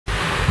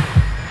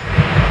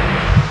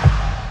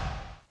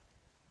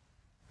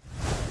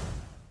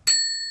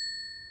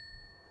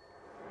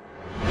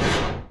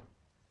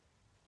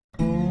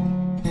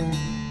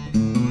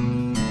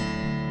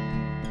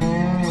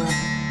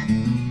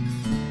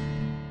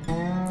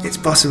It's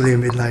possibly a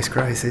midlife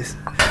crisis.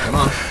 Come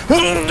on.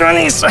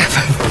 27!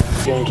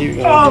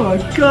 Oh my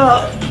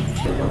god!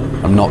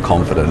 I'm not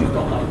confident,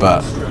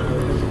 but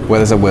where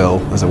there's a will,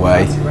 there's a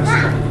way.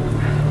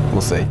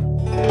 We'll see.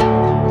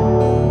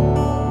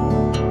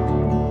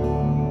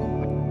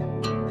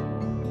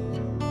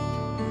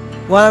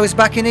 While I was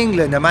back in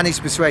England, I managed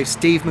to persuade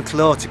Steve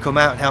McLure to come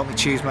out and help me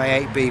choose my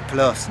 8B+.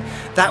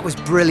 That was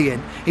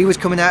brilliant. He was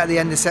coming out at the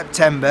end of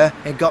September.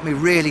 It got me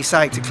really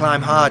psyched to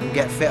climb hard and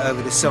get fit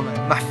over the summer.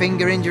 My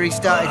finger injury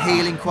started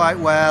healing quite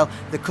well.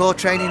 The core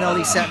training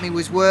Ollie set me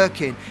was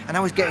working and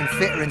I was getting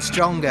fitter and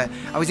stronger.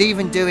 I was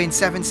even doing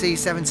 7C,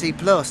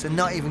 7C+ and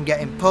not even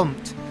getting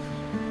pumped.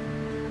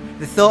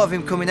 The thought of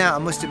him coming out, I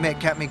must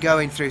admit, kept me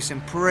going through some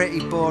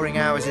pretty boring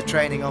hours of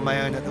training on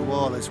my own at the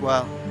wall as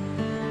well.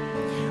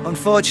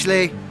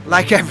 Unfortunately,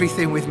 like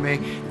everything with me,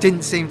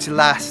 didn't seem to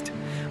last.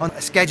 On a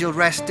scheduled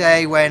rest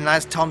day when,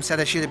 as Tom said,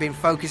 I should have been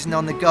focusing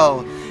on the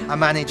goal, I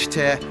managed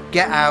to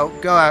get out,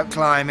 go out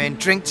climbing,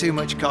 drink too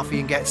much coffee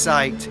and get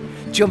psyched.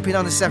 Jumping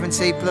on a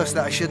 7C+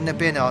 that I shouldn't have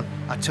been on,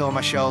 I tore my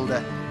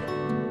shoulder.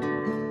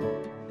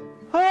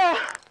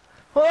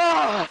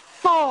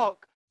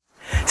 Fuck!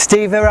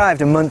 Steve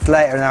arrived a month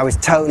later and I was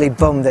totally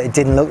bummed that it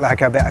didn't look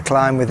like I'd better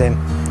climb with him.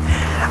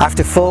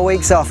 After 4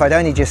 weeks off, I'd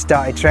only just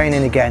started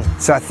training again,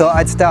 so I thought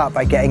I'd start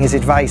by getting his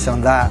advice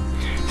on that.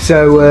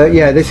 So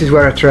yeah, this is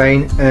where I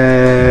train.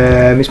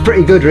 It's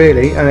pretty good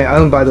really. I mean,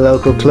 owned by the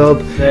local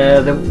club.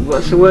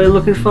 What's the word you're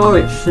looking for?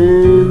 It's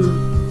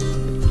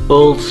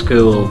old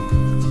school.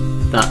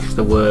 That's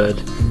the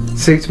word.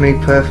 Suits me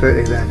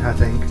perfectly then, I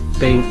think.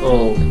 Being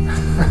old.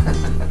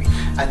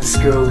 And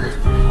school.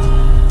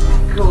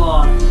 Come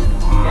on,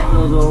 get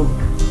those old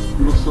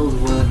muscles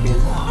working.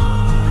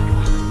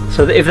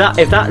 So if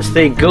that's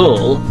the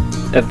goal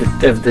of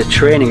the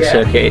training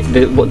circuit,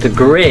 the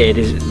grade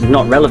is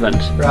not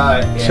relevant.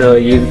 Right. Yeah, so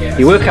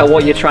you work out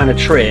what you're trying to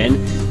train,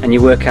 and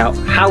you work out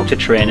how to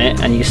train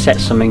it, and you set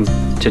something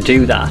to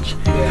do that.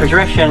 Yeah.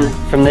 Progression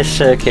from this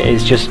circuit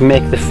is just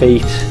make the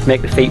feet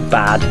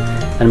bad,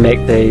 and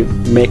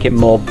make it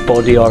more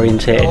body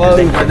orientated. Oh,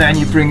 and then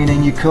you're bringing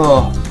in your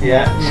core.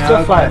 Yeah.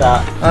 Stuff like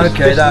that.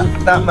 Okay,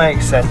 that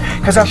makes sense.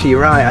 Because actually, you're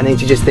right. I need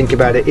to just think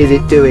about it. Is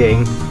it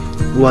doing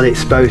what it's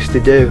supposed to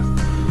do?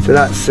 So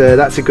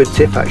that's a good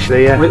tip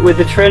actually, yeah. With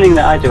the training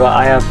that I do,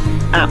 I have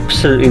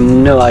absolutely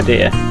no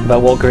idea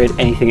about what grade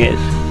anything is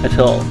at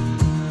all.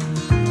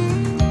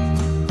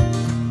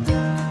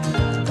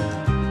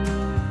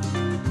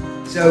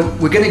 So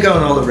we're going to go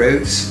on all the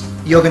routes.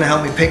 You're going to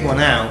help me pick one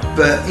out,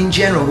 but in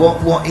general,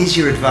 what is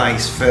your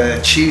advice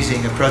for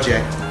choosing a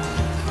project?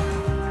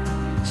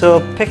 So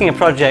picking a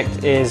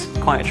project is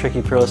quite a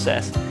tricky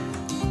process.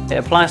 It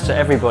applies to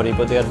everybody,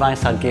 but the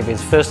advice I'd give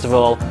is, first of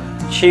all,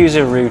 choose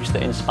a route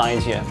that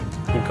inspires you.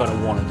 You've got to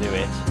want to do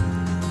it.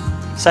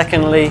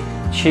 Secondly,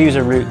 choose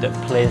a route that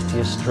plays to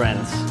your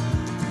strengths.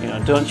 You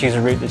know, don't choose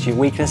a route that's your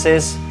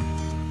weaknesses.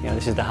 You know,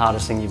 this is the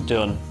hardest thing you've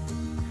done.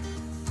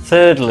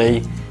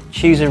 Thirdly,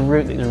 choose a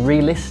route that's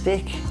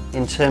realistic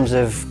in terms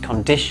of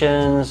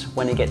conditions,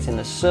 when it gets in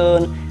the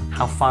sun,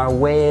 how far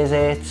away is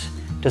it,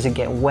 does it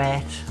get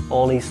wet?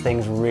 All these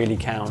things really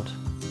count.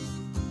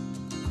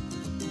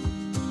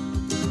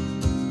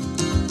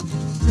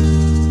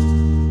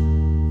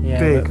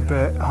 Big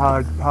but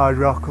hard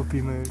rock up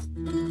you move.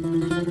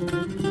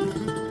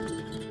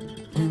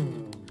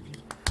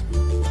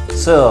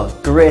 So,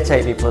 great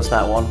 8B+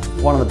 that one.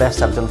 One of the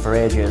best I've done for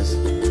ages.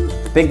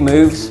 Big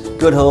moves,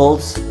 good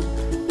holds,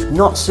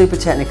 not super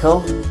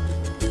technical.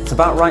 It's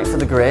about right for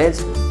the grade.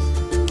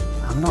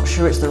 I'm not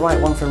sure it's the right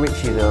one for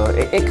Richie though.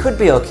 It could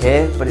be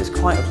okay, but it's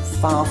quite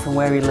far from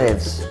where he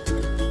lives.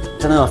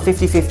 Don't know,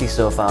 50-50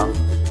 so far.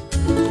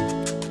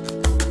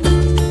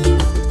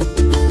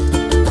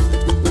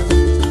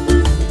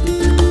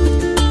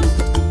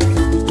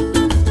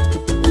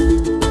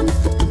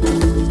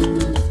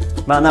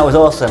 Man, that was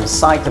awesome.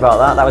 Psyched about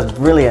that. That was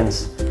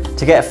brilliant.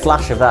 To get a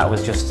flash of that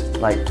was just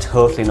like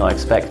totally not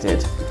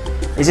expected.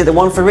 Is it the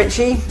one for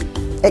Richie?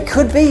 It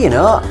could be, you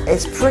know.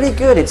 It's pretty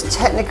good. It's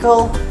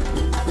technical.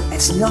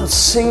 It's not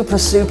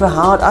super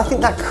hard. I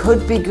think that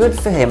could be good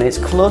for him, and it's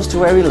close to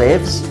where he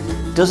lives.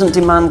 Doesn't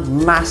demand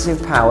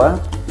massive power.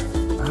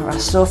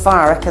 So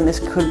far, I reckon this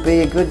could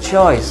be a good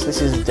choice.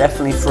 This is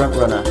definitely front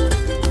runner.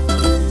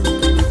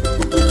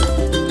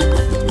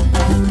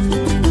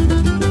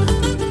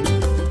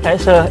 Okay,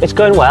 so it's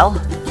going well.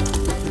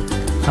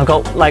 I've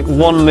got like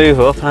one move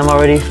up and I'm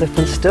already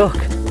flipping stuck.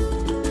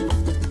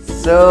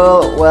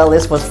 So, well,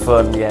 this was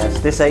fun, yes.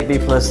 This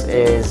 8B+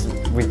 is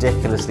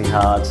ridiculously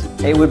hard.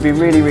 It would be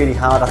really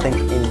hard, I think,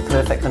 in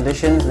perfect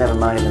conditions, never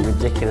mind in the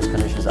ridiculous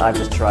conditions I've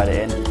just tried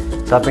it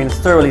in. So I've been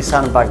thoroughly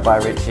sandbagged by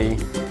Richie.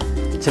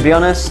 To be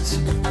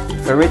honest,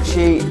 for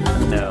Richie,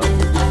 no.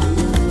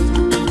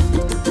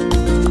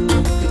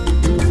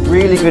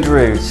 Really good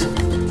route.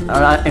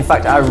 In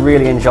fact, I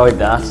really enjoyed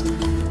that.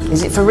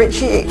 Is it for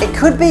Richie? It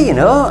could be, you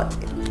know.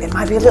 It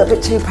might be a little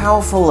bit too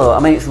powerful though. I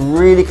mean, it's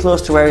really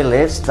close to where he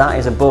lives, that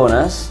is a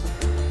bonus.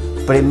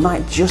 But it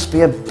might just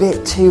be a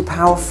bit too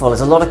powerful. There's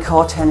a lot of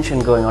core tension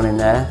going on in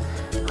there.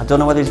 I don't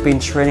know whether he's been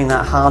training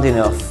that hard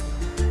enough.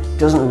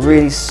 Doesn't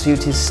really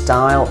suit his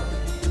style.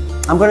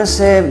 I'm going to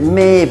say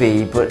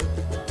maybe, but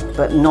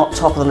not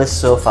top of the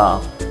list so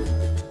far.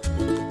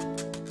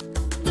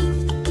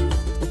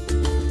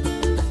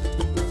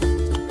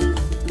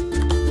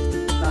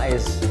 That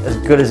is as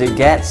good as it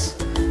gets.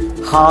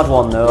 Hard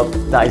one though,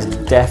 that is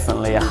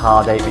definitely a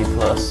hard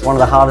 8B+. One of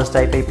the hardest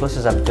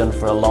 8B+ I've done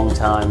for a long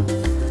time.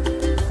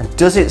 And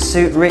does it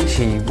suit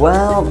Richie?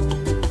 Well,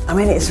 I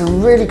mean, it's a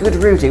really good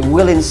route, it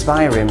will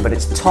inspire him, but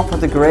it's top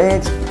of the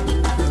grade.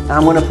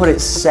 I'm going to put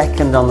it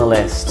second on the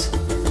list,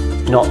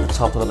 not the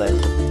top of the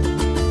list.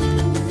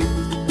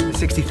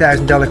 The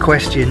 $60,000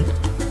 question,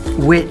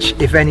 which,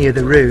 if any of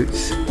the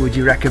routes, would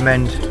you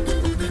recommend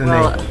for me?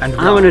 And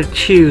I'm going to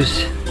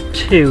choose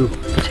two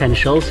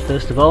potentials,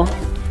 first of all.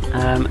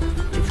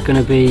 It's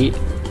going to be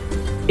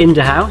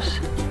House.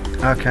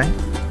 Okay.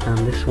 And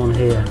this one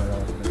here.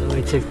 So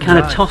it's a kind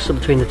of toss-up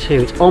between the two.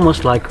 It's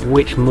almost like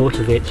which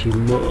motivates you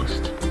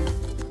most.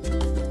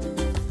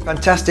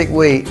 Fantastic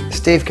week.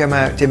 Steve came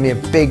out, did me a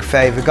big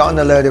favour, got on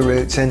a load of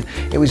routes, and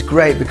it was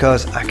great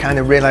because I kind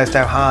of realised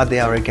how hard they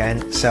are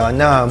again, so I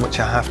know how much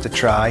I have to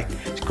try.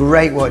 It's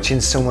great watching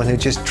someone who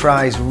just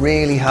tries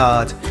really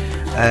hard.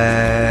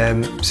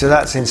 So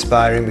that's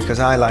inspiring because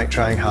I like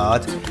trying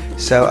hard.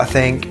 So I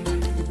think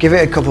give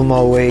it a couple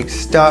more weeks,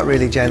 start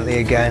really gently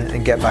again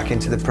and get back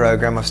into the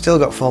programme. I've still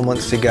got 4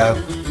 months to go.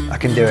 I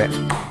can do it.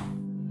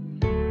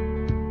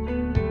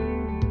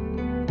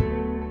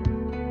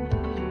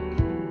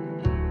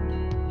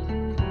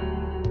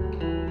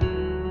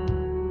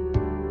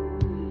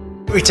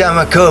 Every time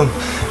I come,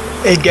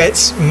 it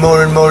gets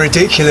more and more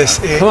ridiculous.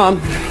 Come on.